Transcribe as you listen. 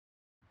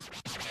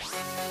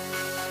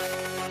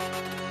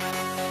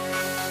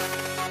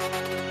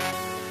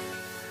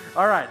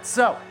All right,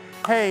 so,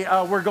 hey,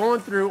 we're going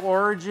through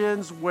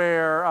Origins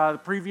where the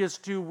previous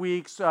 2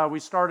 weeks we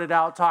started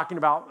out talking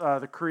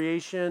about the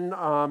creation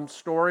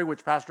story,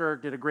 which Pastor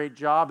Eric did a great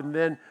job. And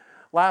then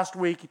last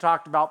week he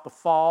talked about the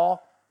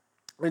fall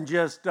and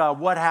just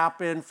what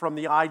happened from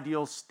the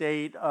ideal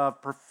state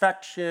of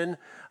perfection,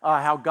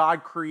 how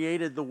God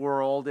created the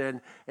world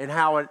and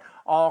how it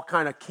all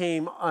kind of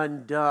came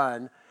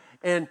undone.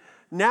 And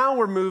now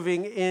we're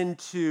moving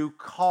into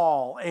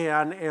call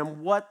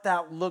and what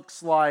that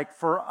looks like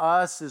for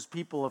us as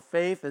people of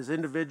faith, as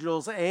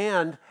individuals,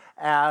 and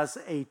as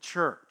a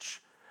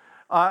church.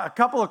 A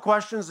couple of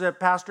questions that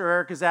Pastor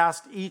Eric has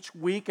asked each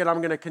week, and I'm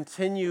going to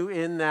continue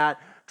in that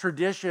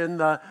tradition.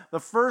 The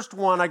first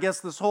one, I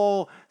guess this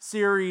whole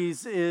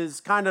series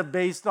is kind of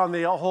based on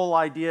the whole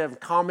idea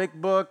of comic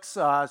books,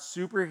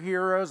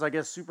 superheroes, I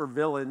guess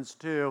supervillains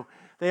too.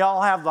 They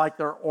all have like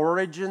their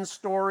origin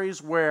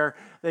stories where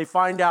they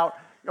find out,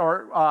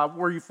 or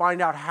where you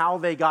find out how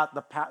they got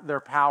their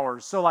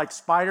powers. So like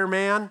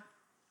Spider-Man,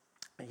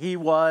 he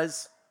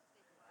was,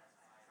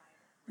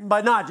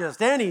 but not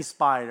just any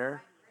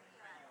spider,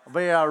 but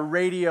a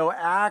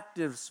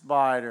radioactive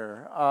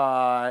spider.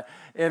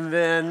 And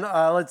then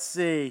let's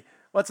see,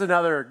 what's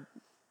another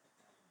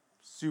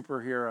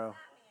superhero?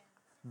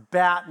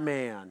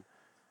 Batman.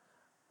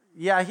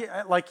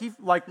 Yeah,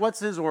 what's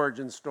his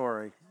origin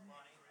story?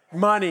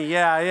 Money,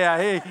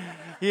 yeah.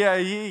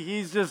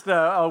 He's just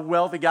a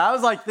wealthy guy. I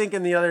was like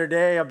thinking the other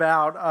day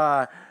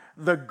about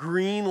the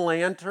Green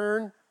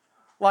Lantern.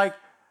 Like,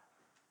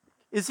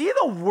 is he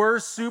the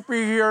worst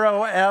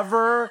superhero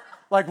ever?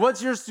 Like,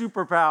 what's your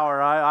superpower?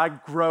 I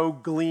grow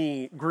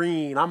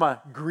green. I'm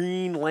a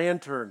Green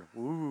Lantern.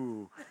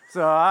 Ooh.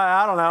 So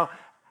I don't know.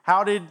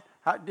 How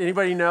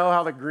anybody know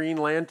how the Green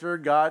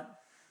Lantern got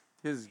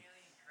his...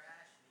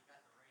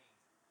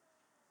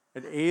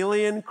 An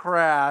alien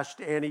crashed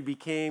and he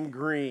became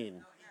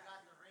green.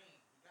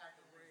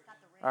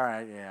 All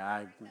right,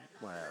 yeah,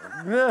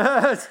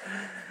 whatever.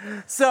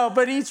 So,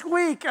 but each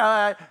week,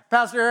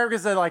 Pastor Eric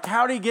said, like,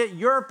 how do you get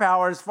your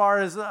power as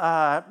far as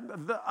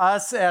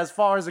us, as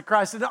far as the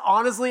Christ? And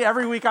honestly,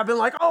 every week I've been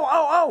like,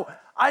 oh,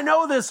 I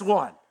know this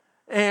one.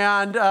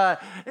 And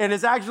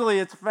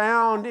it's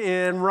found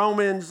in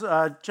Romans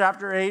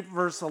chapter 8,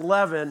 verse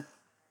 11.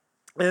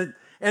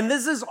 And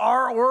this is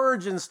our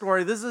origin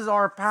story. This is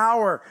our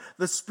power.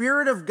 The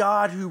Spirit of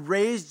God who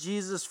raised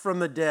Jesus from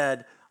the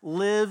dead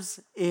lives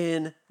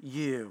in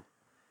you.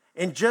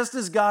 And just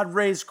as God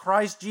raised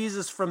Christ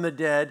Jesus from the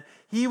dead,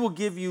 He will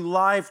give you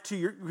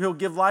He'll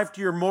give life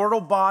to your mortal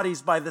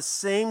bodies by the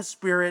same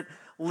Spirit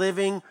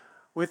living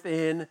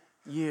within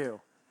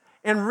you.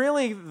 And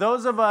really,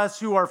 those of us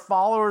who are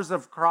followers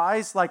of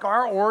Christ, like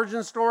our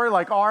origin story,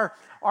 our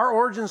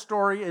origin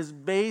story is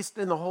based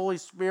in the Holy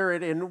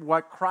Spirit in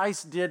what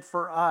Christ did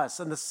for us.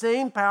 And the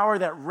same power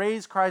that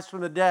raised Christ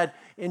from the dead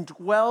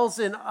indwells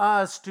in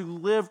us to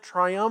live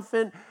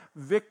triumphant,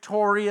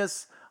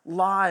 victorious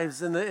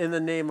lives in the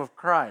name of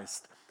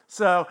Christ.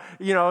 So,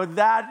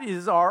 that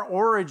is our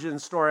origin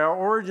story. Our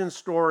origin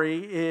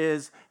story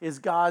is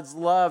God's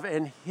love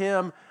and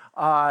Him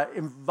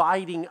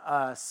inviting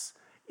us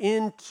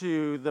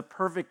into the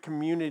perfect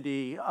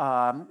community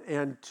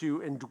and to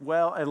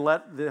indwell and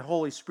let the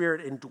Holy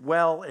Spirit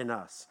indwell in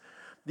us.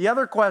 The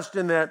other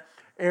question that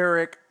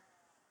Eric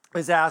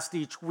is asked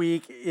each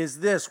week is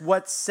this: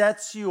 what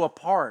sets you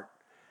apart?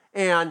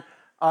 And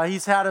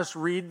he's had us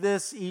read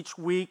this each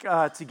week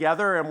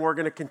together, and we're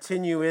going to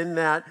continue in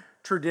that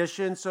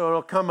tradition. So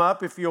it'll come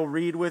up if you'll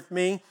read with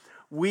me.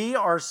 We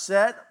are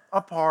set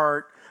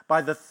apart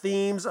by the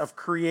themes of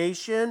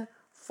creation,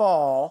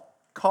 fall,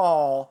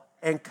 call,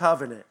 and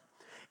covenant.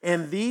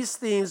 And these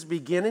themes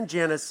begin in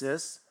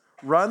Genesis,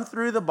 run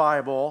through the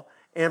Bible,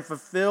 and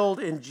fulfilled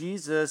in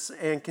Jesus,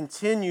 and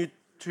continue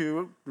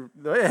to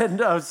the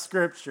end of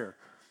Scripture.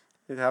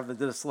 You have the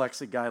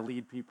dyslexic guy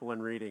lead people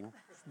in reading.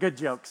 Good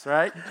jokes,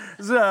 right?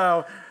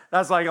 So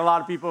that's like a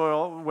lot of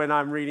people, when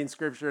I'm reading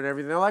Scripture and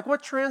everything, they're like,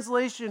 what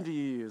translation do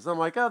you use? I'm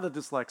like, the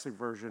dyslexic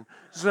version.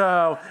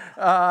 So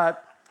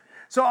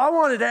I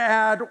wanted to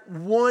add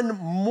one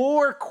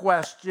more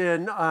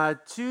question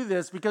to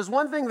this, because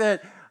one thing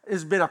that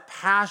has been a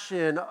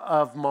passion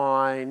of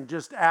mine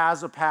just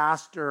as a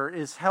pastor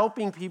is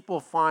helping people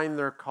find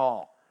their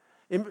call.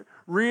 And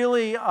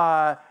really,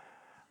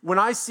 when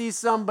I see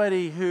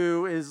somebody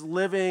who is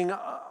living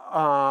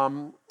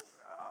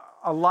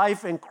a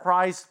life in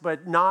Christ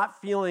but not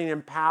feeling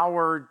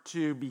empowered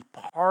to be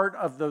part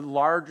of the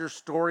larger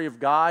story of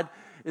God,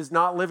 is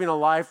not living a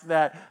life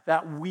that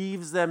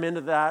weaves them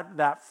into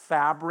that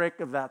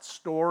fabric of that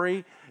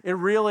story, it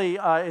really,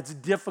 it's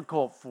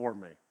difficult for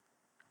me.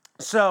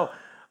 So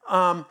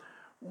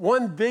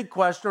one big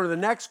question, or the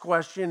next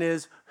question,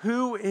 is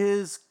who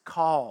is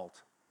called?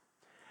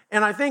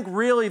 And I think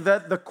really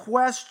that the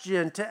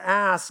question to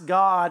ask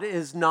God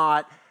is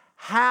not,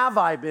 have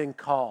I been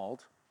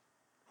called?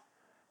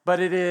 But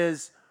it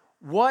is,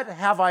 what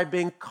have I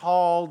been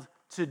called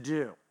to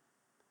do?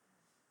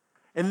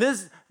 And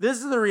this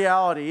is the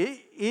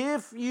reality.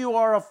 If you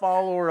are a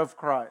follower of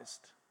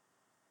Christ,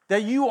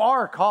 that you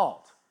are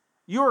called.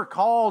 You are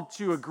called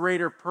to a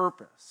greater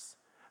purpose.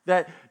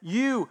 That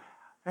you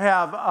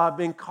have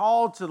been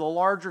called to the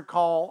larger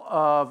call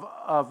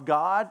of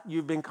God.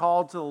 You've been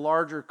called to the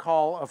larger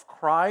call of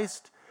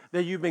Christ.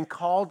 That you've been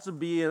called to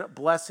be a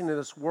blessing to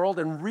this world.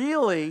 And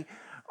really,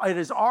 it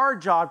is our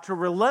job to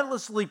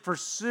relentlessly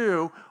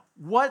pursue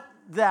what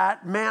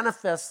that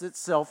manifests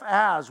itself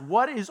as.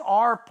 What is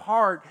our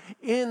part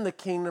in the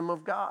kingdom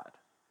of God?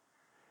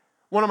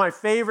 One of my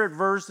favorite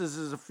verses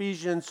is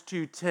Ephesians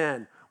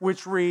 2:10,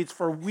 which reads,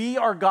 "For we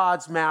are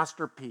God's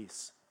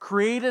masterpiece,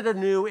 created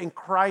anew in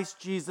Christ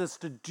Jesus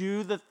to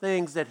do the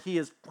things that he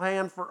has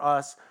planned for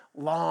us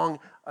long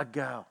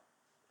ago."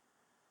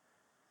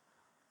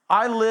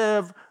 I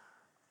live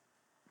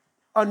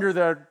under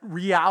the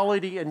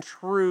reality and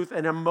truth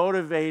and am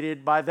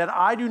motivated by that.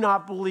 I do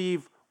not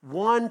believe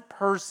one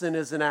person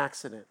is an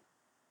accident.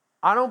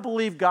 I don't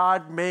believe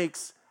God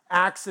makes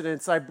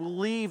accidents. I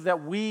believe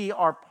that we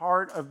are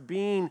part of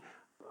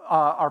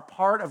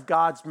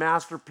God's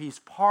masterpiece,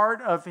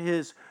 part of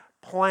his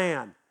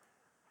plan.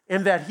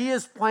 And that he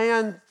has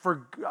planned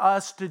for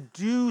us to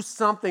do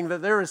something,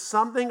 that there is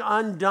something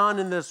undone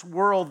in this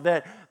world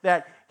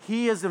that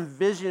he has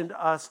envisioned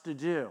us to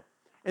do.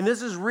 And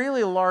this is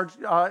really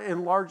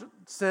in large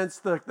sense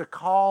the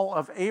call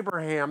of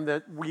Abraham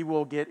that we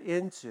will get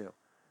into.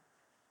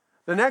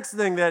 The next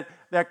thing that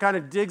kind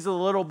of digs a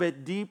little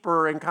bit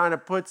deeper and kind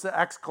of puts an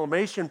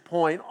exclamation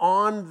point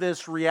on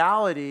this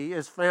reality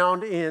is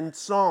found in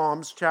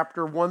Psalms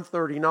chapter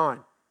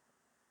 139.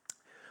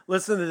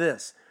 Listen to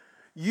this.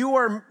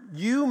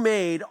 You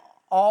made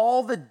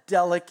all the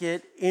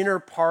delicate inner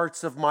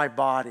parts of my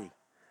body,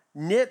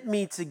 knit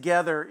me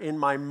together in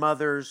my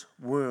mother's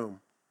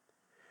womb.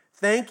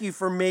 Thank you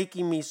for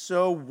making me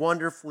so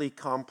wonderfully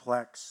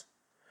complex.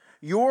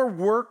 Your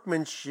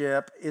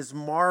workmanship is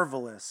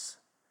marvelous.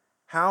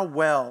 How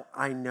well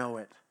I know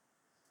it.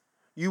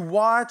 You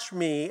watch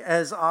me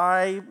as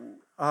I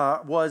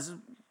was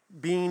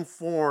being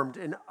formed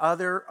in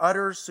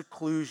utter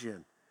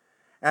seclusion,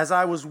 as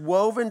I was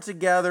woven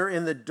together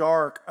in the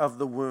dark of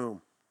the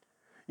womb.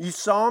 You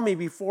saw me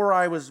before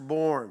I was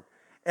born.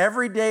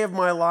 Every day of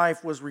my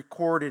life was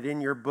recorded in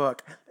your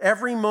book.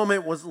 Every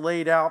moment was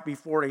laid out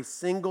before a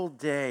single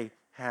day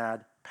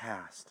had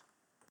passed.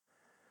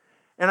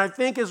 And I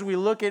think as we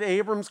look at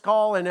Abram's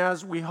call and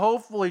as we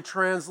hopefully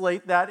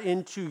translate that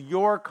into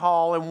your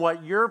call and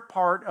what your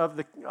part of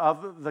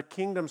the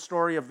kingdom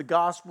story, of the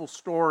gospel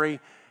story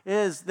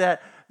is,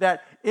 that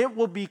it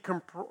will be,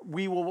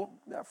 we will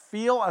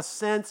feel a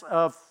sense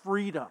of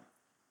freedom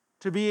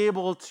to be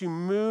able to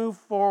move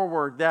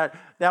forward, that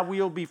we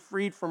will be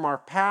freed from our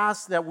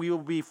past, that we will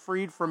be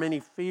freed from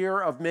any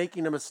fear of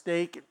making a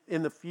mistake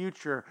in the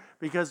future.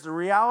 Because the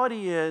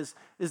reality is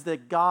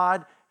that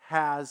God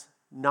has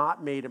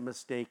not made a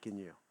mistake in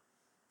you.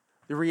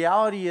 The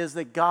reality is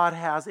that God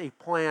has a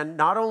plan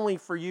not only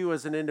for you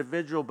as an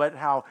individual, but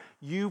how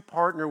you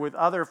partner with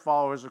other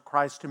followers of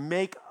Christ to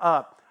make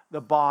up the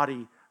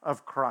body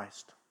of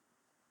Christ.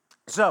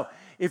 So,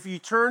 if you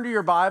turn to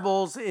your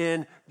Bibles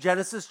in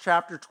Genesis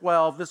chapter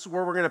 12, this is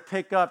where we're going to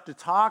pick up to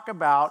talk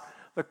about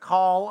the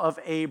call of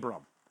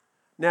Abram.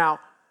 Now,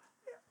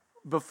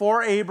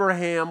 before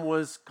Abraham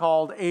was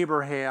called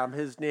Abraham,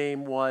 his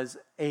name was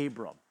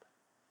Abram.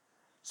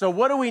 So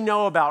what do we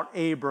know about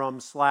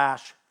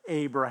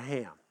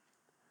Abram/Abraham?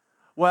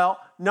 Well,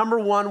 number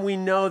one, we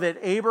know that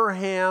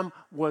Abraham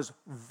was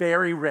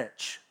very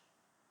rich.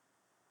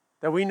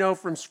 That we know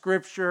from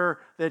Scripture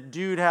that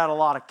dude had a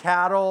lot of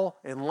cattle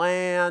and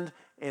land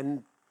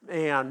and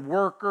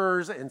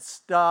workers and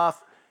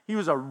stuff. He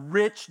was a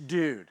rich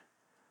dude.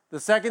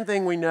 The second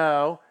thing we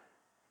know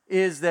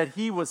is that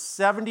he was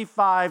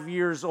 75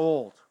 years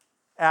old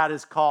at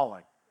his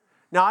calling.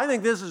 Now, I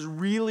think this is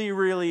really,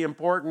 really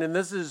important, and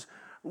this is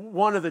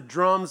one of the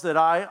drums that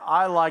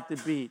I like to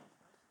beat.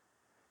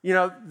 You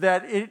know,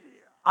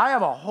 I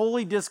have a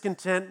holy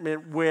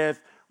discontentment with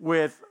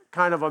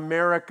kind of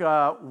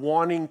America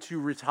wanting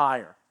to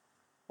retire.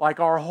 Like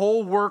our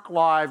whole work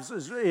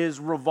lives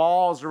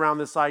revolves around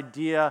this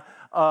idea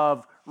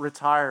of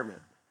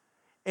retirement.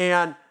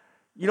 And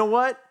you know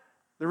what?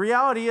 The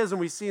reality is,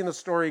 and we see in the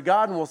story of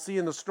God, and we'll see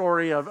in the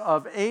story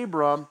of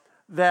Abram,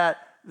 that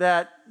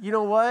you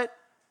know what?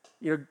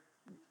 You know,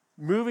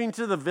 moving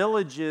to the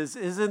villages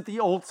isn't the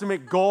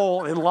ultimate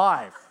goal in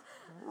life,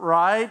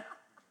 right?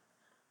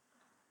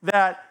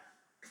 That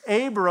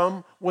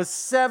Abram was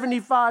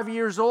 75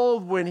 years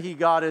old when he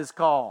got his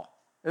call.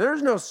 And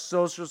there's no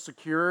Social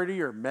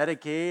Security or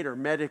Medicaid or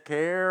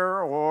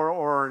Medicare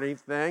or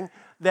anything.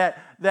 That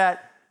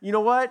you know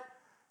what?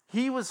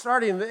 He was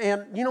starting,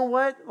 and you know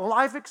what?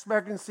 Life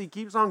expectancy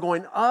keeps on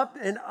going up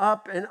and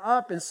up and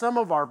up, and some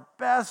of our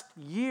best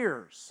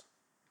years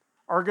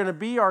are going to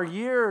be our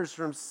years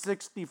from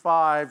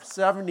 65,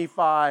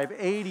 75,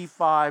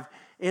 85,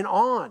 and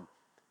on.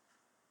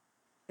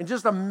 And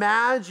just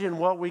imagine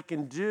what we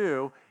can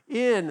do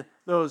in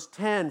those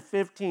 10,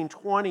 15,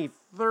 20,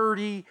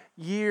 30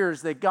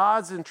 years that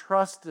God's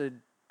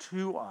entrusted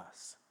to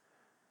us.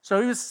 So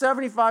he was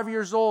 75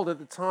 years old at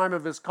the time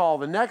of his call.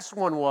 The next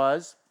one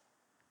was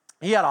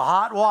He had a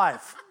hot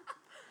wife.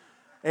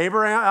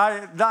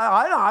 Abraham,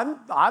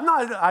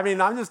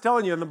 I'm just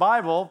telling you, in the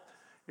Bible,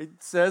 it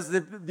says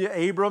that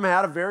Abram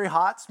had a very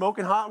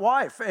smoking hot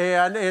wife,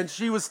 and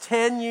she was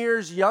 10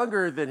 years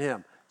younger than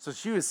him. So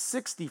she was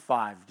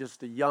 65,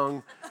 just a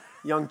young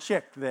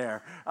chick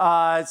there.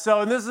 And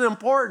this is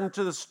important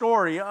to the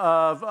story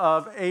of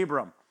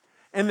Abram.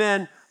 And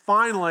then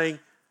finally,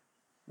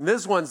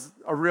 this one's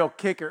a real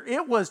kicker.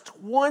 It was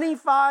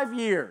 25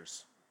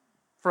 years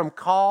from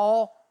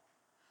call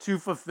to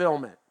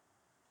fulfillment.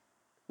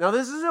 Now,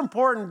 this is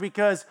important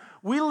because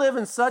we live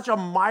in such a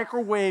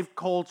microwave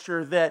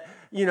culture that,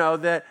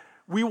 that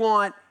we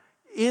want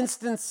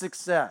instant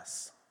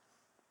success.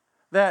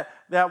 That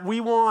we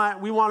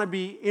want to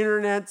be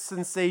internet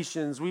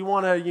sensations. We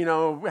want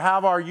to,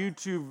 have our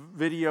YouTube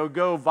video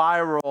go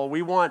viral.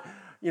 We want,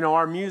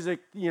 our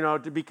music,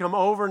 to become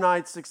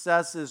overnight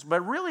successes.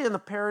 But really, in the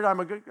paradigm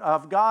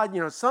of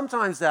God,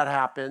 sometimes that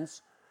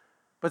happens,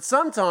 but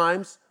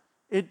sometimes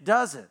it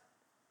doesn't.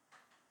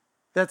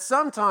 That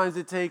sometimes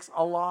it takes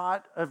a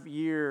lot of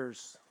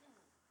years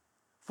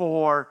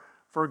for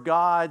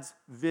God's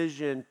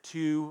vision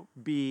to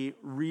be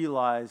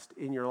realized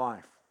in your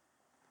life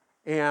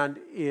and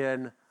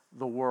in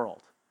the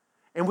world.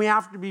 And we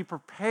have to be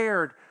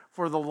prepared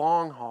for the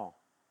long haul.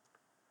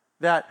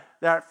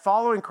 That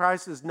following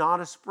Christ is not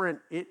a sprint,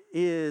 it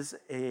is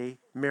a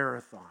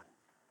marathon.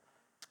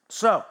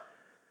 So,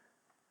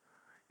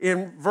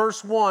 in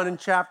verse 1 in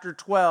chapter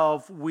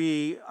 12,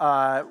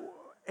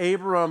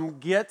 Abram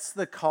gets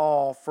the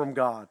call from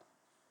God.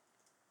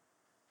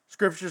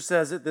 Scripture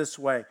says it this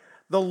way.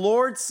 The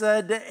Lord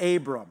said to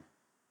Abram,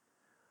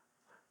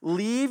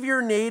 leave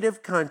your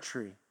native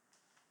country,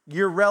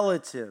 your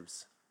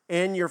relatives,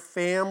 and your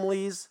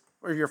families,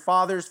 or your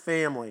father's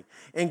family,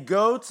 and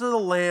go to the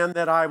land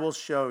that I will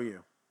show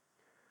you.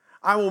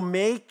 I will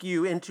make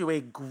you into a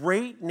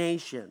great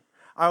nation.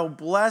 I will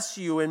bless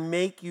you and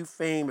make you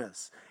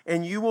famous,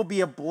 and you will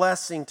be a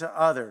blessing to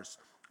others.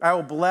 I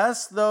will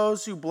bless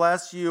those who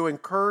bless you and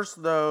curse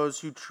those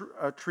who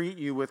treat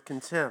you with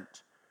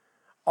contempt.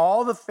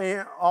 All the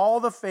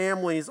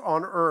families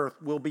on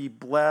earth will be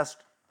blessed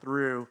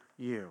through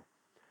you.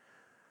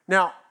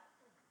 Now,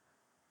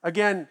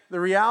 again, the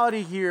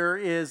reality here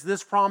is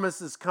this promise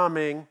is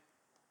coming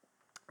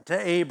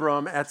to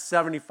Abram at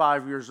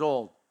 75 years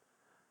old.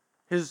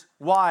 His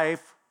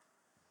wife,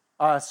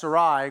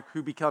 Sarai,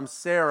 who becomes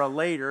Sarah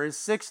later, is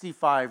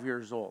 65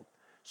 years old.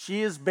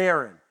 She is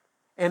barren.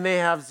 And they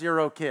have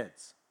 0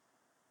 kids.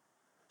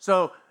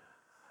 So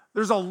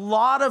there's a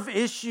lot of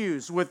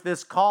issues with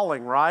this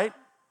calling, right?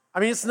 I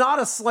mean, it's not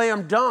a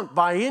slam dunk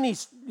by any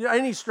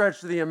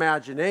stretch of the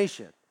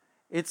imagination.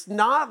 It's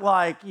not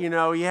like,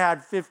 he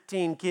had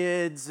 15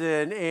 kids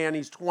and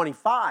he's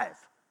 25.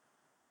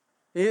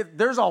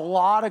 There's a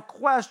lot of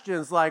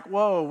questions like,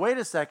 whoa, wait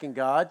a second,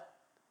 God.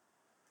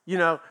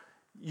 You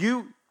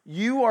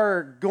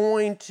are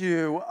going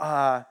to,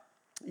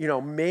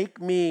 make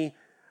me...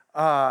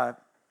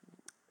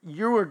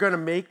 you are going to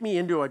make me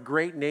into a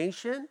great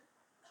nation?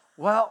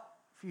 Well,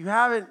 if you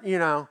haven't,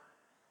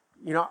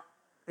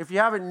 if you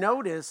haven't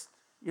noticed,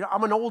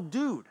 I'm an old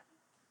dude.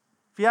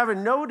 If you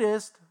haven't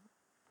noticed,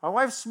 my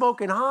wife's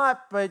smoking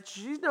hot, but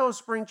she's no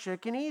spring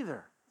chicken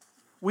either.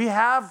 We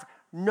have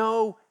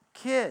no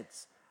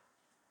kids.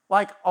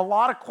 Like a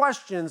lot of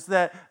questions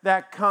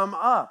that come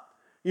up.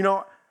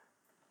 You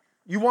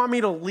want me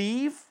to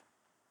leave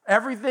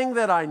everything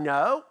that I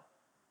know?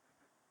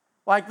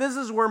 Like, this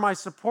is where my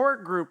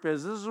support group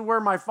is. This is where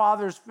my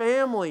father's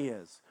family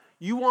is.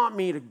 You want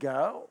me to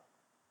go?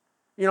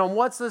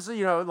 What's this,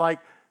 like,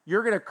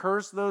 you're going to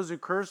curse those who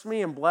curse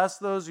me and bless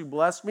those who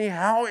bless me?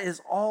 How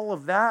is all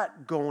of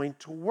that going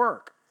to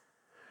work?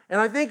 And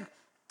I think,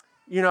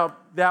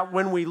 that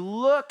when we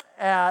look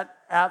at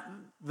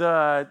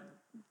the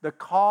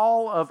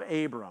call of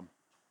Abram,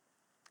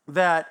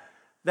 that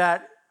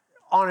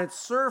on its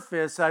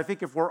surface, I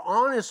think if we're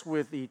honest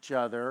with each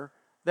other,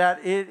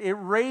 that it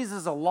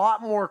raises a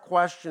lot more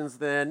questions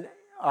than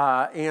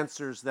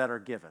answers that are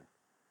given.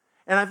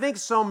 And I think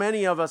so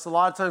many of us, a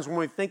lot of times when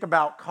we think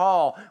about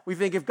call, we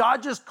think if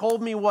God just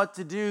told me what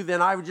to do,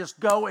 then I would just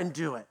go and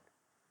do it.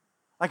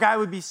 Like I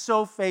would be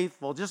so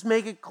faithful. Just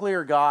make it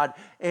clear, God,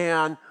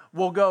 and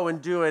we'll go and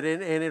do it,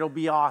 and it'll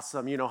be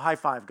awesome. High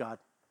five, God.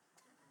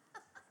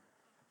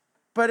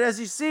 But as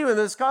you see when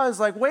this call is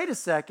like, wait a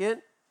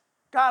second,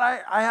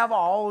 God, I have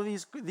all of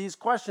these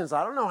questions.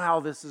 I don't know how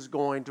this is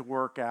going to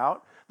work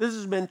out. This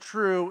has been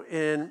true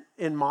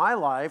in my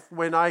life.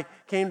 When I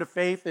came to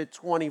faith at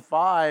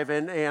 25,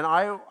 and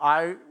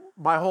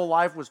my whole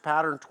life was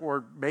patterned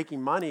toward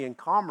making money and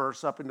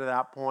commerce up into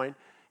that point,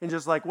 and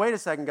just like, wait a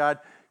second, God,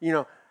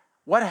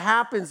 what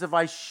happens if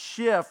I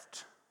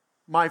shift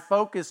my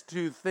focus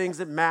to things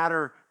that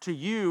matter to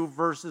you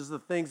versus the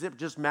things that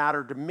just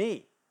matter to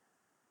me?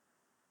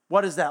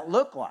 What does that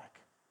look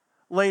like?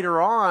 Later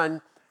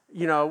on,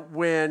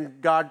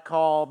 when God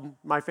called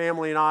my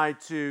family and I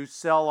to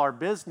sell our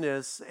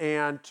business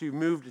and to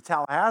move to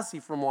Tallahassee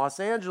from Los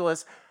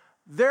Angeles,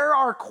 there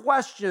are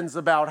questions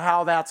about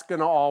how that's going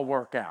to all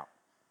work out.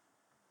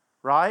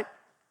 right?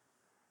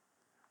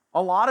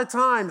 A lot of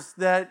times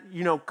that,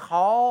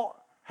 call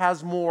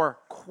has more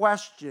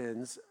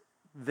questions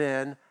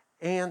than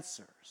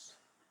answers.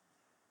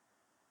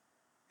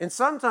 And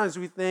sometimes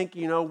we think,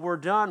 we're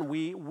done.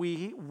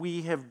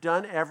 We have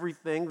done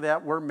everything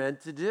that we're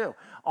meant to do.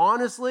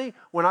 Honestly,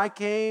 when I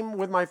came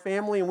with my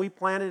family and we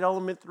planted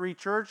Element 3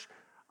 Church,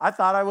 I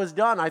thought I was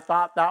done. I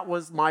thought that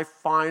was my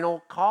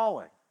final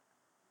calling.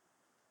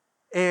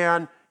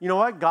 And you know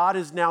what? God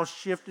has now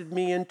shifted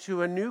me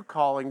into a new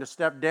calling to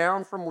step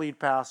down from lead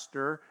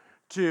pastor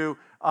to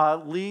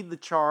lead the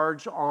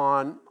charge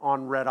on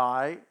Red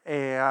Eye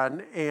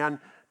and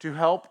to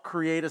help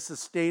create a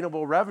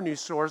sustainable revenue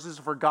sources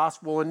for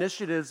gospel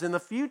initiatives in the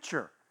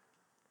future.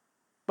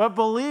 But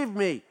believe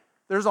me,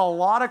 there's a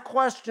lot of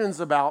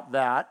questions about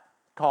that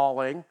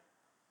calling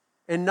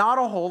and not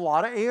a whole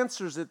lot of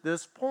answers at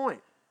this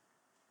point.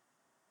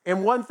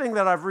 And one thing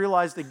that I've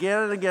realized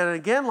again and again and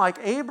again,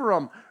 like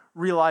Abram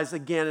realized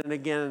again and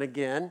again and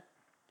again,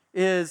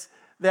 is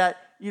that,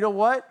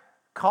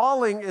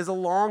 calling is a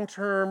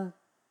long-term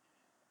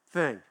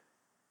thing.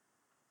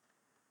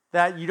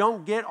 That you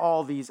don't get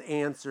all these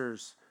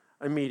answers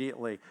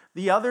immediately.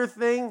 The other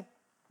thing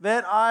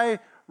that I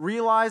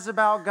realize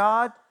about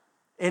God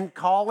and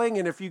calling,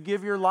 and if you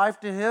give your life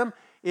to Him,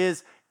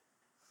 is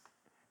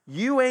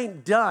you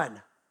ain't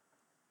done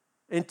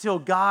until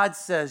God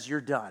says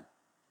you're done.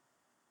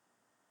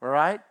 All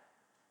right?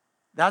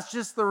 That's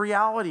just the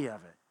reality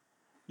of it.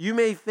 You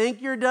may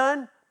think you're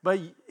done, but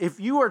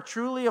if you are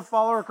truly a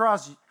follower of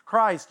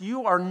Christ,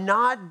 you are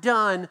not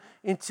done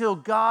until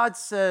God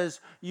says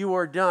you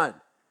are done.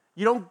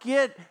 You don't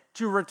get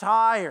to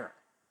retire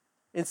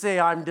and say,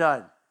 I'm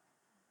done.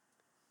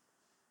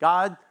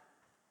 God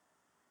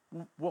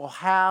will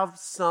have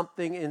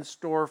something in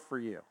store for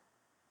you.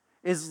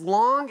 As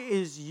long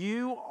as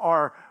you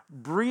are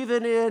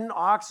breathing in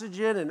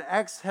oxygen and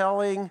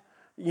exhaling,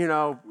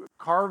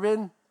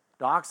 carbon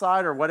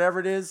dioxide or whatever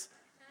it is,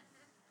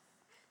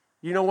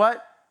 you know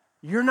what?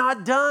 You're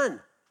not done.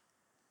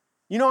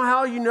 You know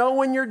how you know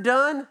when you're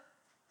done?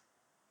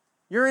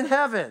 You're in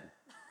heaven.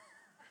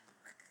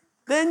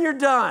 Then you're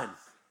done.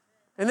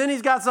 And then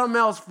He's got something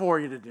else for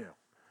you to do.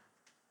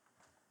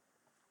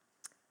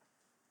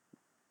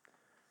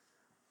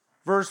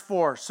 Verse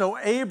 4, so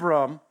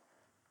Abram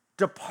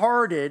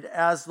departed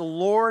as the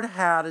Lord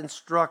had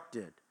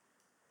instructed,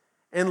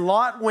 and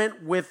Lot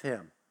went with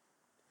him.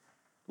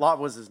 Lot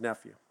was his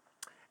nephew.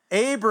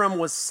 Abram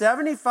was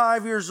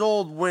 75 years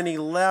old when he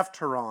left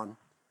Haran.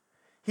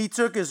 He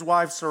took his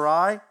wife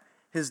Sarai,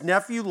 his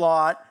nephew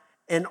Lot,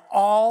 and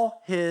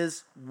all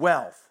his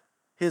wealth,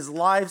 his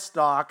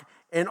livestock,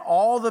 and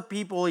all the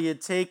people he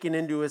had taken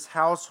into his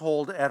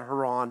household at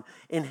Haran,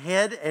 and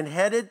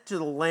headed to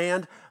the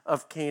land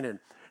of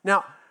Canaan.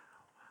 Now,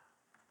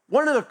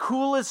 one of the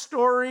coolest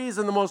stories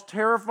and the most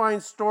terrifying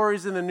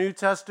stories in the New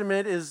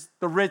Testament is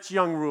the rich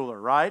young ruler,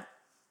 right?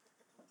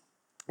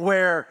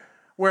 Where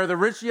the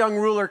rich young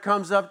ruler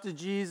comes up to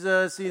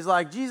Jesus. He's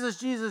like,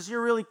 Jesus,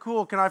 you're really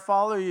cool. Can I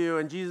follow you?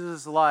 And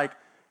Jesus is like,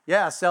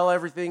 yeah, sell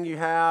everything you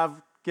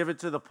have, give it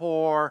to the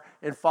poor,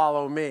 and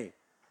follow me.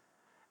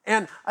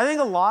 And I think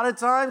a lot of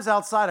times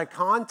outside of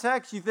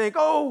context, you think,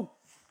 oh,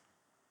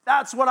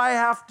 that's what I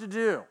have to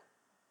do.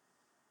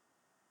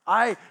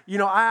 I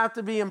have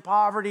to be in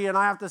poverty and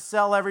I have to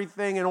sell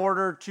everything in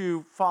order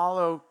to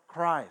follow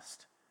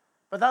Christ.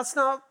 But that's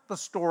not the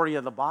story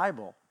of the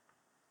Bible.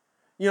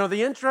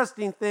 The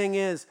interesting thing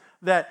is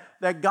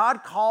that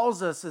God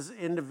calls us as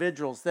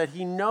individuals, that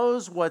He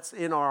knows what's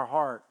in our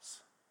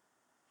hearts.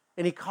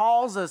 And He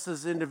calls us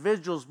as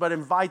individuals, but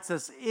invites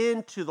us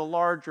into the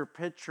larger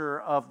picture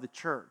of the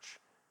church.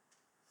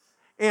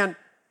 And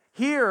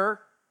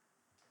here,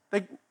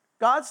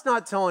 God's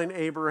not telling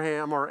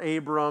Abraham or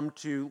Abram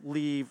to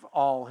leave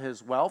all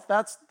his wealth.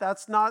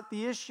 That's not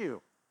the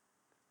issue.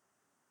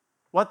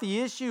 What the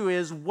issue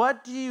is,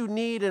 what do you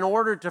need in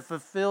order to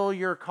fulfill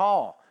your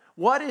call?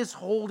 What is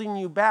holding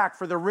you back?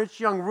 For the rich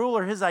young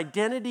ruler, his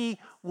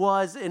identity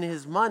was in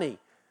his money.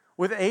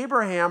 With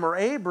Abraham or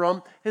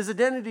Abram, his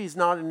identity is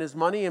not in his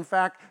money. In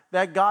fact,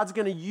 that God's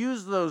going to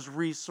use those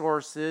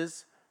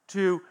resources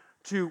to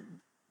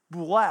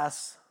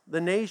bless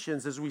the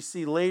nations, as we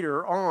see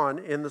later on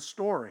in the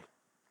story.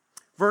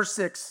 Verse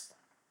 6,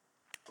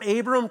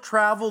 Abram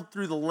traveled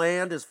through the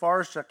land as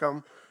far as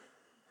Shechem.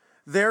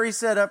 There he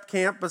set up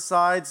camp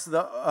beside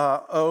the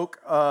oak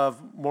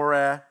of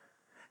Moreh.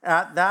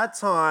 At that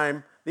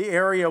time, the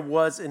area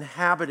was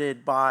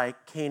inhabited by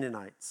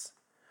Canaanites.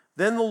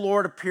 Then the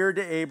Lord appeared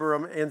to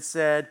Abram and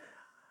said,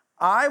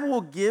 I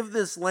will give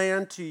this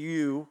land to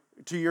you,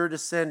 to your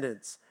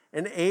descendants.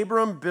 And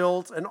Abram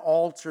built an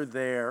altar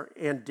there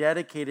and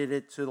dedicated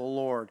it to the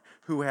Lord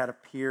who had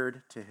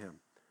appeared to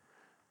him.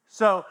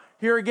 So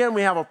here again,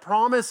 we have a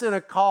promise and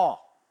a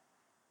call.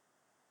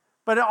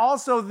 But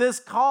also this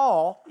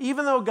call,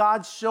 even though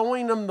God's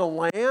showing them the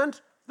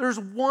land, there's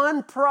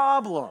one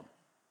problem.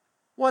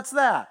 What's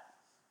that?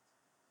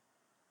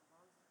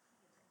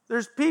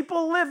 There's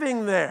people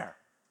living there.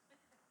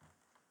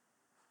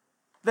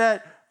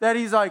 That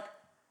He's like,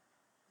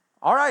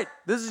 all right,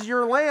 this is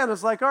your land.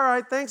 It's like, all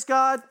right, thanks,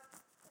 God.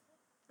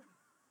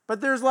 But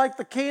there's like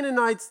the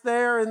Canaanites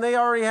there, and they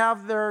already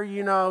have their,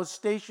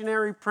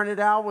 stationery printed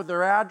out with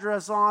their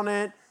address on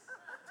it.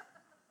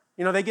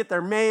 They get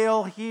their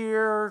mail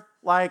here.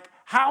 Like,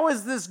 how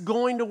is this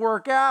going to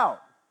work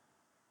out?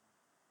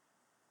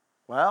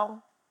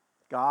 Well,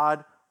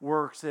 God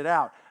works it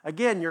out.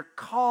 Again, your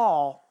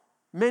call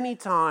many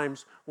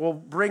times will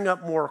bring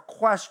up more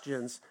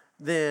questions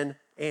than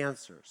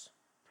answers.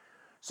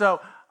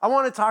 So I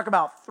want to talk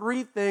about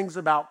three things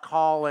about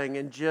calling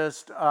and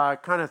just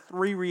kind of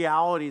three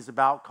realities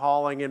about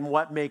calling and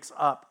what makes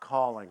up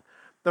calling.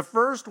 The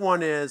first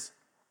one is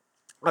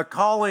a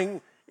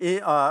calling,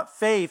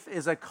 faith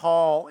is a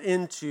call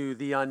into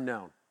the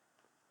unknown.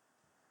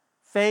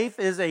 Faith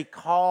is a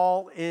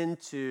call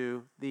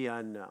into the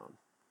unknown.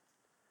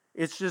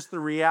 It's just the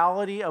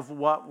reality of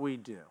what we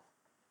do.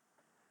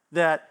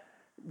 And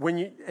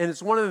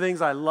it's one of the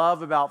things I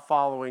love about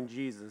following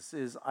Jesus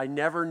is I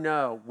never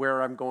know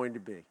where I'm going to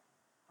be.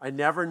 I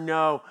never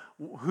know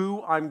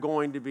who I'm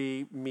going to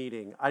be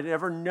meeting. I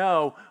never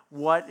know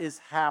what is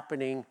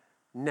happening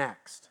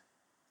next.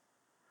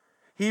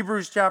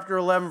 Hebrews chapter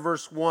 11,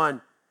 verse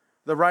 1,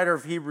 the writer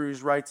of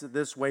Hebrews writes it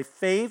this way: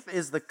 faith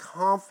is the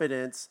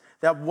confidence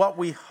that what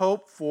we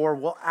hope for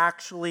will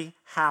actually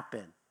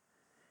happen.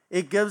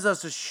 It gives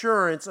us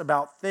assurance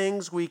about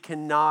things we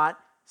cannot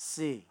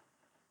see.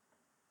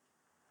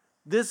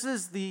 This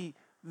is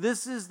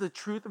the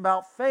truth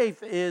about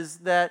faith, is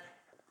that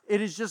it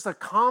is just a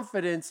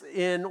confidence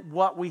in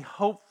what we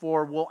hope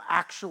for will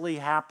actually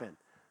happen.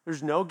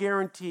 There's no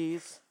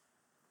guarantees.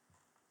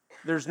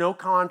 There's no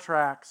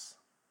contracts.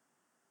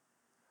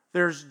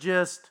 There's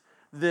just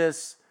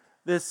this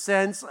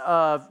sense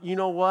of, you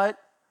know what?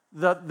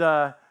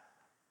 The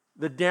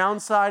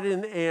downside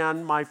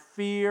and my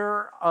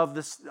fear of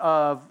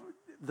the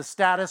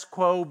status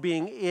quo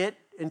being it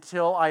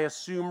until I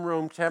assume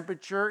room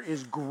temperature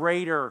is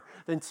greater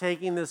than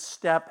taking this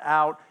step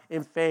out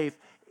in faith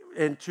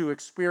and to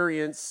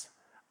experience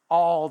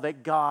all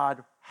that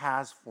God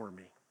has for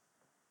me.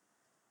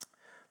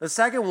 The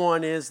second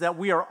one is that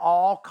we are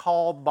all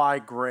called by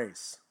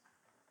grace.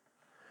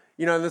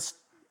 This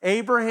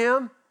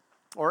Abraham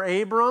or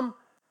Abram,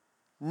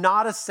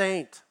 not a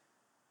saint.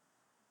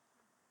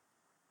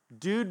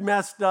 Dude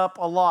messed up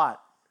a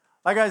lot.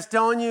 Like I was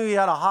telling you, he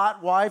had a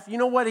hot wife. You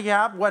know what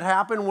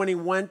happened when he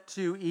went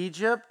to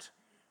Egypt?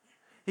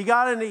 He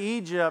got into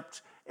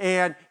Egypt,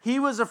 and he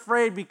was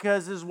afraid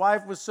because his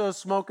wife was so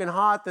smoking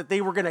hot that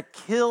they were going to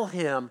kill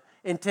him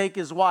and take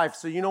his wife.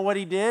 So you know what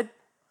he did?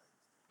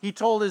 He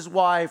told his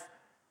wife,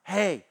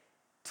 hey,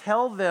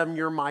 tell them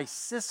you're my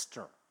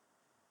sister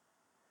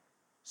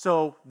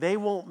so they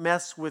won't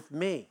mess with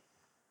me.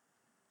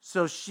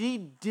 So she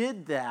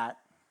did that,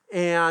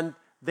 and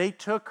they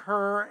took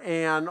her,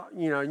 and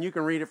you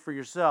can read it for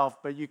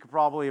yourself, but you could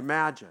probably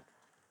imagine.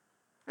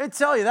 I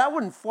tell you, that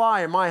wouldn't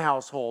fly in my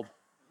household.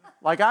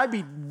 Like, I'd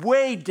be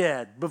way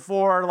dead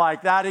before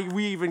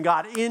we even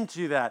got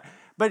into that.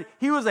 But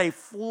he was a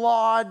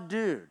flawed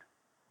dude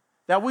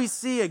that we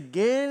see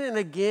again and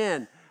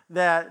again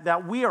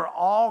that we are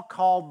all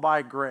called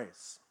by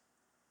grace.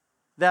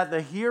 That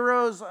the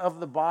heroes of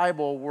the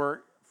Bible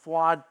were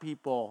flawed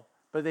people,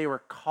 but they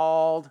were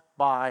called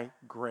by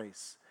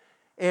grace.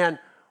 And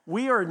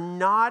we are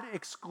not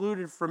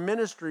excluded from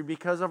ministry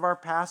because of our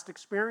past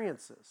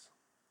experiences.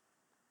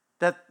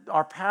 That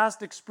our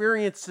past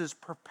experiences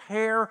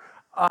prepare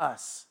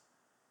us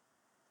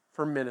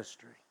for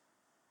ministry.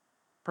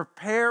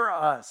 Prepare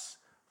us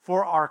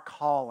for our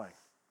calling.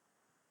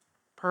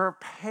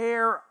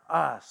 Prepare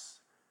us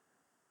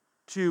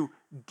to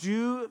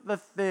do the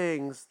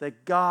things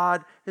that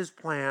God has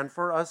planned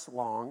for us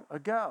long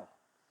ago.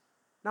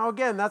 Now,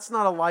 again, that's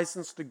not a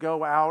license to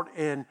go out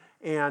and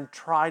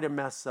try to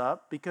mess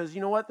up, because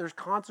you know what? There's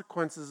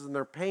consequences and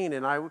there's pain,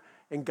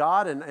 and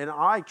God and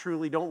I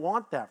truly don't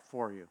want that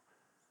for you.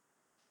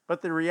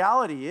 But the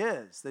reality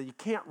is that you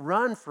can't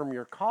run from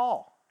your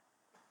call.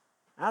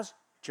 Ask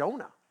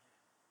Jonah.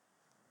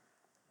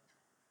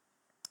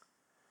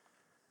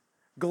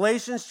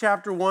 Galatians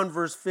chapter 1,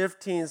 verse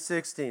 15 and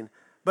 16.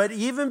 But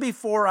even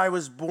before I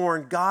was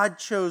born, God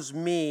chose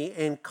me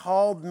and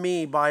called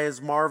me by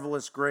his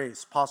marvelous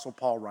grace. Apostle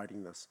Paul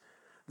writing this.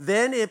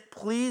 Then it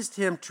pleased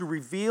him to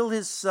reveal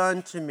his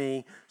Son to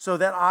me so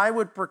that I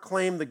would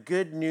proclaim the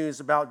good news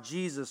about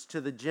Jesus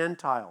to the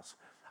Gentiles.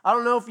 I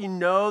don't know if you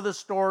know the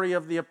story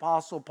of the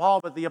Apostle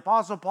Paul, but the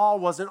Apostle Paul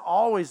wasn't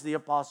always the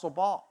Apostle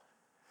Paul.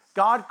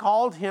 God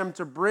called him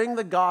to bring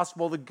the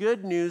gospel, the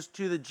good news,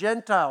 to the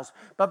Gentiles.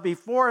 But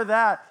before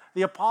that,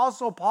 the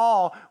Apostle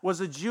Paul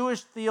was a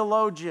Jewish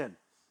theologian.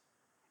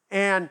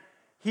 And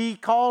he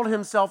called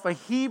himself a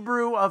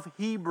Hebrew of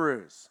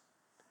Hebrews.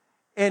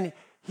 And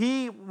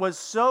he was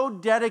so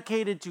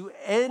dedicated to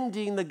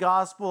ending the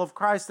gospel of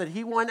Christ that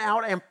he went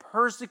out and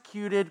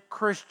persecuted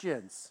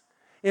Christians.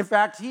 In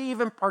fact, he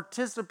even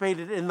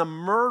participated in the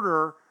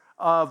murder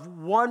of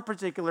one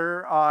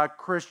particular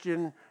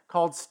Christian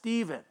called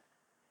Stephen.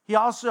 He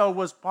also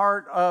was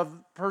part of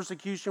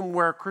persecution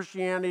where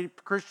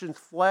Christians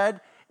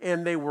fled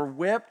and they were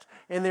whipped,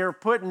 and they were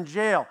put in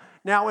jail.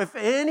 Now, if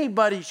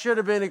anybody should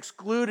have been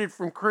excluded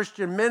from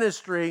Christian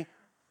ministry,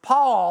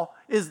 Paul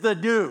is the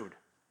dude.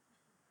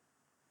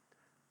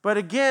 But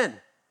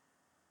again,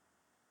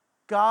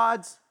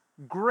 God's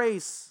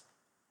grace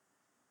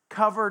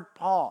covered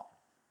Paul.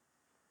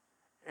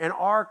 And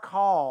our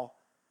call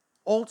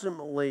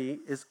ultimately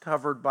is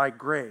covered by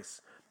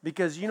grace.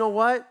 Because you know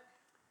what?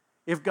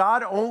 If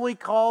God only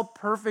called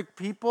perfect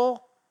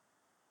people,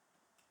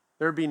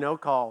 there'd be no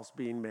calls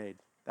being made.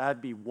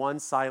 That'd be one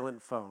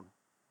silent phone.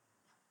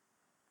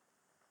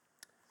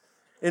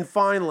 And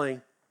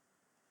finally,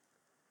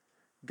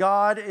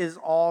 God is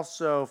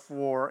also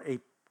for a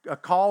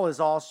call is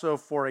also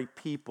for a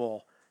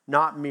people,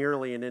 not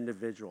merely an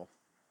individual.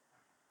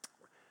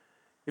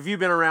 If you've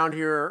been around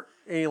here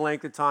any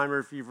length of time, or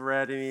if you've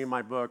read any of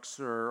my books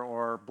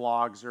or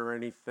blogs or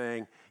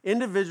anything,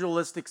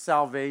 individualistic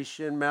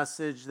salvation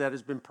message that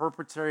has been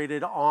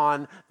perpetrated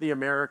on the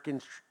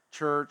American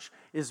church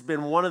has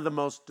been one of the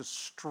most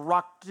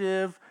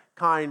destructive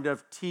kind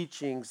of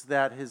teachings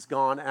that has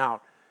gone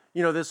out.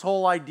 You know, this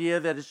whole idea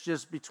that it's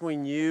just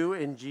between you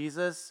and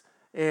Jesus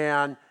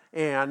and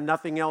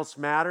nothing else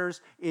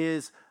matters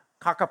is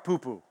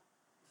kakapupu.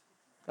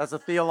 That's a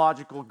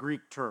theological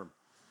Greek term.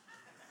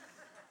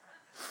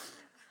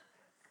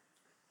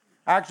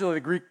 Actually, the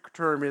Greek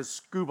term is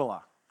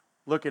skubala.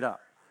 Look it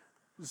up.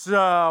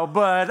 So,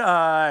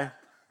 but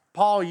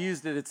Paul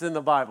used it. It's in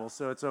the Bible,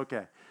 so it's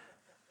okay.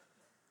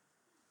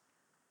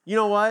 You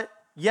know what?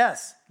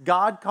 Yes,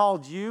 God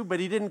called you, but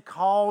he didn't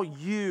call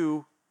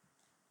you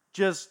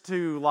just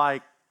to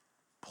like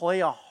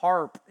play a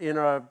harp in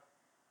a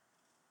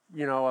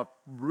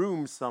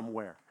room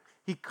somewhere.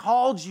 He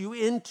called you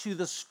into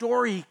the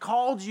story. He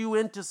called you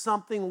into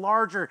something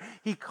larger.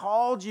 He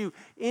called you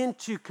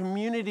into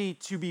community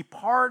to be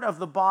part of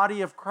the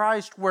body of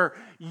Christ, where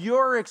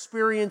your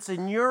experience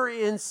and your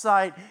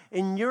insight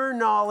and your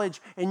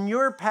knowledge and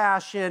your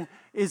passion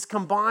is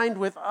combined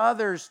with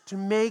others to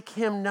make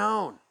him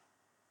known.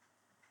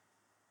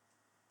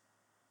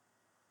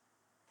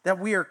 That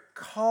we are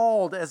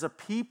called as a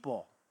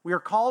people. We are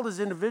called as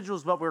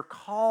individuals, but we're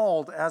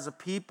called as a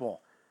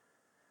people.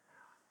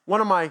 One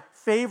of my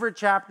favorite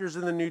chapters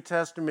in the New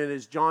Testament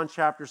is John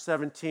chapter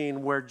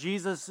 17, where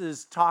Jesus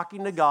is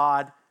talking to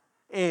God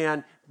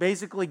and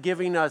basically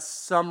giving a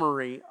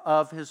summary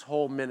of his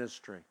whole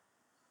ministry.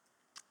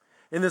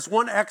 In this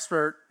one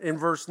excerpt in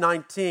verse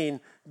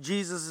 19,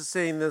 Jesus is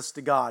saying this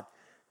to God: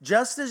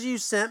 "Just as you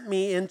sent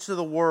me into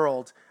the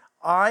world,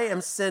 I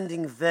am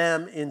sending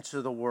them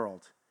into the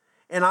world.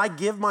 And I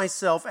give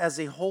myself as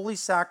a holy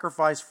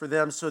sacrifice for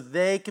them so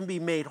they can be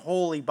made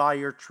holy by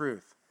your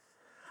truth.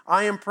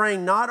 I am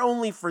praying not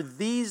only for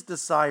these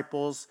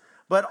disciples,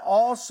 but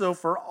also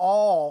for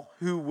all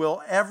who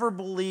will ever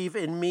believe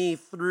in me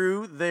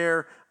through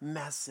their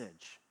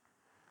message."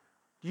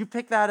 Do you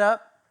pick that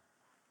up?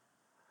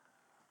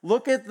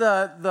 Look at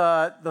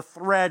the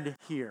thread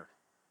here.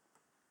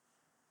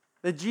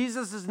 That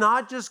Jesus is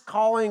not just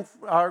praying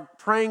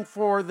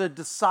for the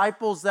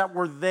disciples that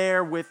were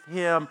there with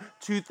him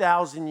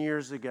 2,000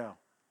 years ago.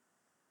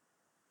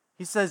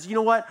 He says, you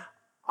know what?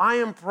 I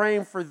am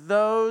praying for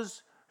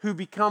those who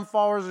become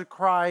followers of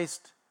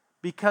Christ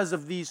because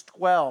of these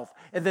 12.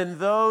 And then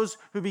those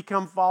who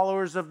become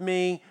followers of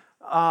me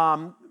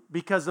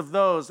because of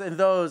those and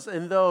those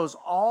and those,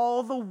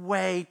 all the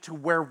way to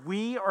where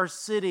we are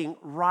sitting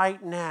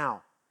right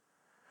now.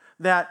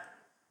 That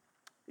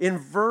in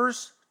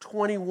verse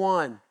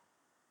 21,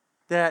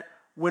 that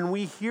when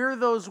we hear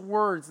those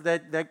words,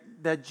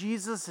 that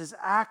Jesus is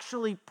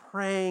actually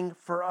praying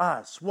for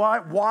us.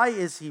 Why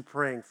is he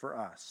praying for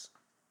us?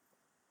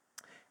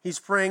 He's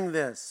praying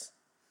this.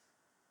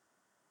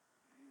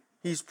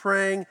 He's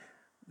praying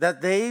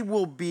that they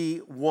will be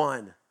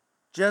one,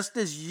 just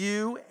as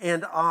you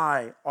and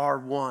I are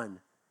one,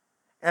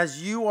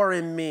 as you are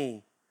in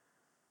me,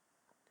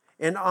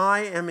 and I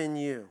am in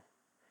you.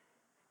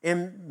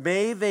 And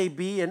may they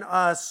be in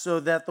us so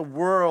that the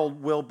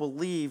world will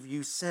believe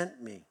you sent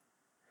me.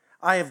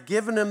 I have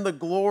given them the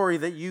glory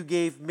that you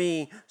gave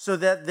me so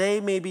that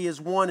they may be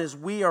as one as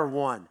we are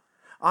one.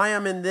 I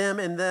am in them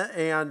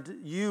and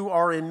you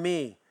are in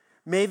me.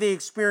 May they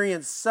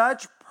experience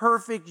such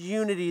perfect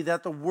unity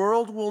that the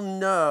world will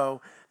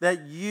know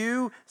that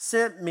you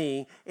sent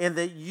me and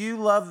that you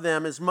love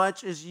them as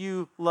much as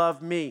you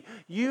love me.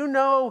 You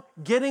know,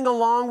 getting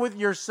along with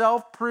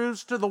yourself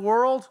proves to the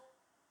world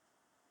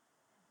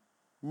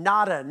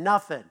nada,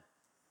 nothing.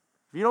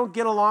 If you don't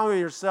get along with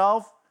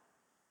yourself,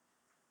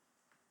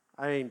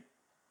 I mean,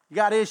 you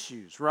got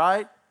issues,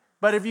 right?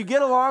 But if you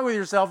get along with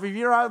yourself, if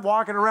you're not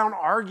walking around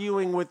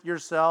arguing with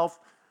yourself,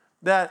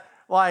 that's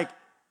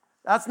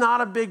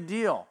not a big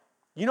deal.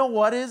 You know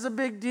what is a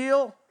big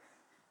deal?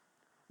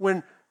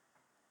 When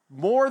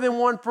more than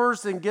one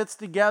person gets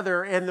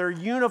together and they're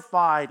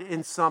unified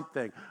in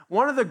something.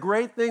 One of the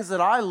great things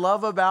that I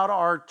love about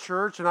our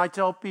church, and I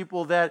tell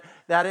people that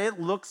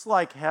it looks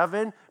like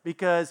heaven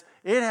because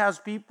it has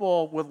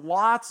people with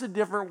lots of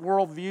different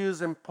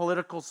worldviews and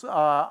political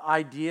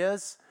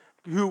ideas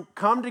who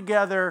come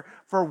together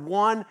for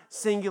one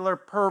singular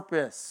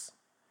purpose,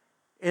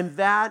 and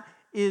that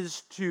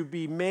is to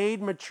be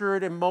made,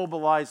 matured, and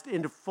mobilized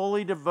into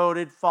fully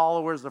devoted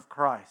followers of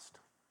Christ.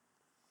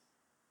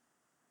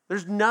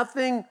 There's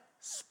nothing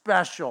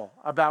special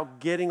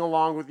about getting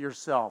along with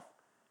yourself.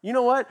 You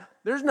know what?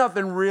 There's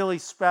nothing really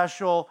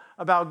special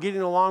about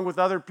getting along with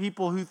other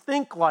people who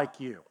think like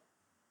you.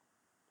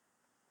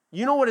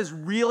 You know what is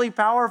really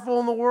powerful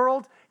in the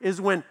world? Is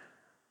when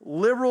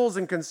liberals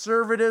and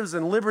conservatives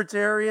and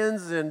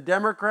libertarians and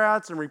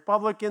Democrats and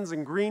Republicans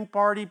and Green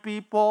Party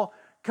people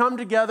come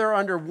together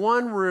under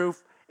one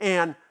roof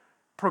and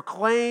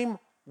proclaim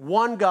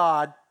one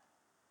God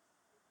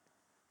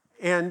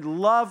and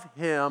love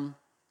Him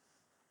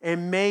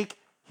and make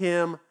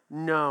Him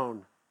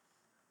known.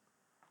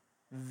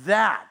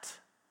 That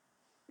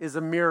is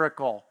a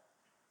miracle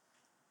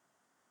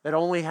that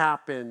only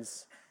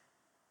happens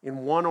in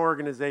one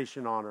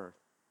organization on earth.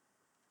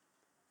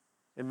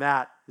 And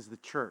that is the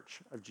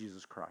Church of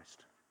Jesus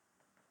Christ.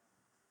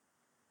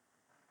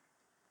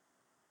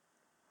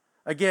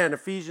 Again,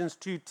 Ephesians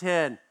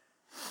 2:10.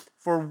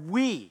 For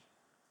we,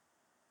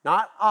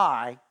 not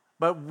I,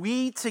 but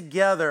we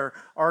together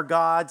are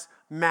God's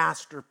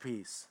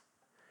masterpiece.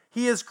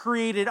 He has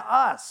created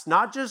us,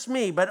 not just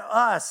me, but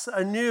us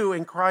anew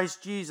in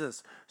Christ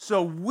Jesus,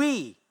 so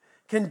we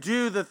can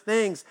do the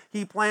things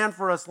He planned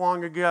for us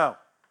long ago.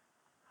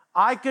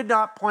 I could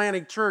not plant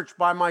a church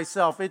by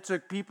myself. It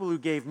took people who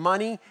gave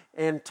money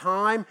and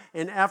time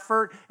and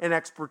effort and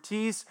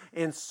expertise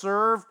and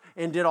served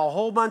and did a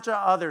whole bunch of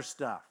other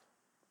stuff.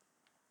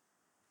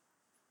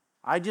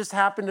 I just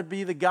happened to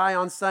be the guy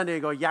on Sunday who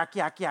go yak,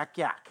 yak, yak,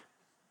 yak.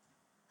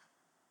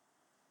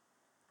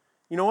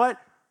 You know what?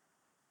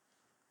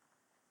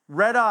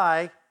 Red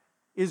Eye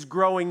is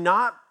growing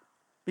not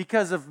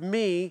because of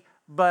me,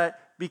 but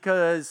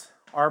because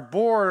our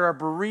board, our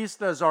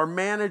baristas, our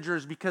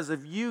managers, because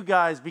of you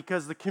guys,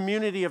 because the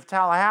community of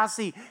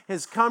Tallahassee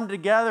has come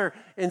together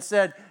and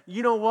said,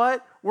 you know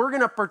what? We're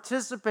going to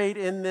participate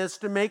in this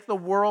to make the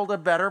world a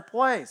better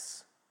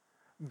place.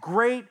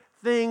 Great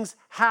things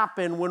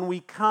happen when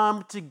we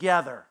come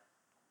together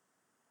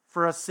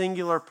for a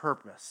singular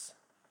purpose.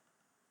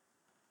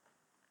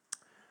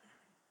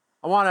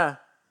 I want to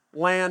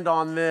land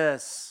on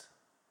this.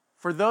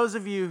 For those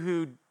of you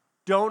who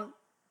don't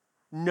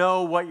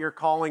know what your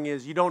calling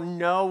is, you don't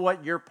know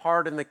what your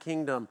part in the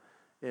kingdom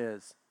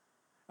is,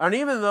 and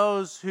even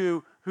those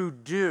who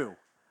do,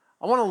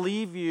 I want to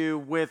leave you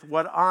with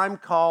what I'm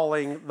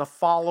calling the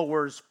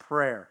follower's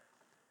prayer.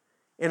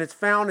 And it's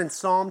found in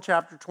Psalm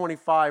chapter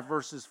 25,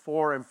 verses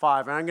 4 and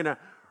 5. And I'm going to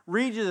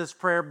read you this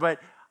prayer, but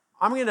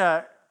I'm going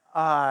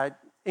to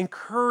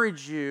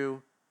encourage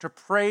you to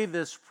pray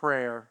this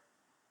prayer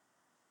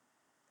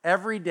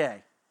every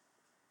day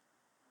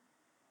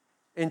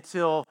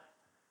until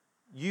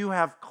you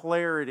have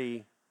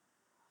clarity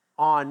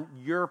on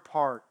your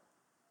part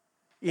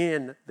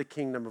in the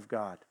kingdom of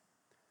God.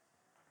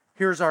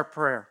 Here's our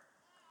prayer,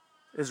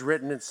 is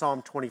written in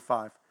Psalm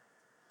 25.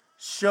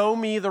 Show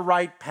me the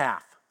right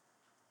path.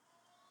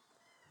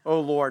 O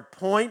Lord,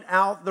 point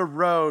out the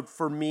road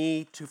for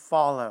me to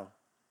follow.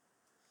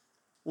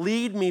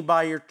 Lead me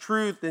by your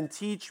truth and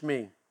teach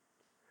me,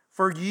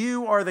 for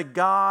you are the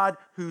God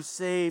who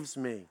saves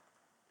me.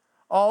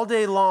 All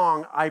day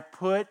long I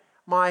put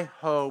my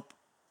hope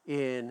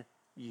in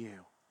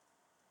you.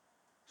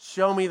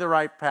 Show me the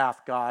right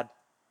path, God.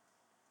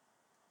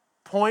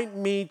 Point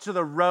me to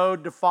the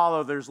road to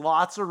follow. There's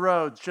lots of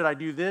roads. Should I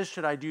do this?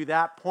 Should I do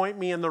that? Point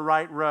me in the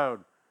right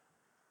road.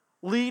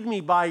 Lead me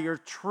by your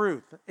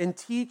truth and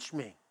teach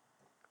me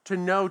to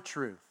know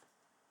truth,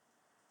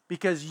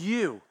 because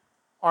you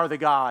are the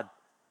God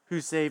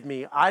who saved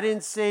me. I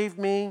didn't save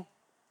me.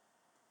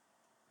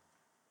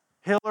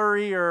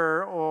 Hillary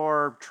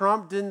or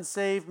Trump didn't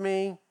save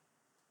me.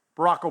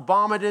 Barack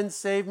Obama didn't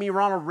save me.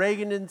 Ronald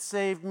Reagan didn't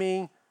save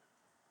me.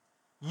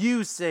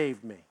 You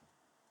saved me.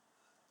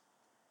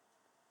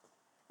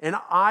 And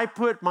I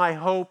put my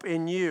hope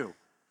in you,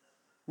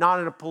 not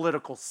in a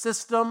political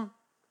system,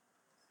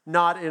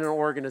 not in an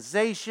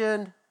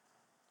organization,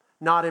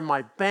 not in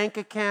my bank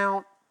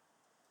account,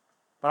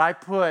 but I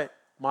put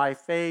my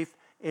faith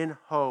and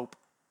hope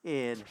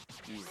in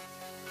you.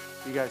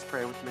 You guys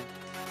pray with me?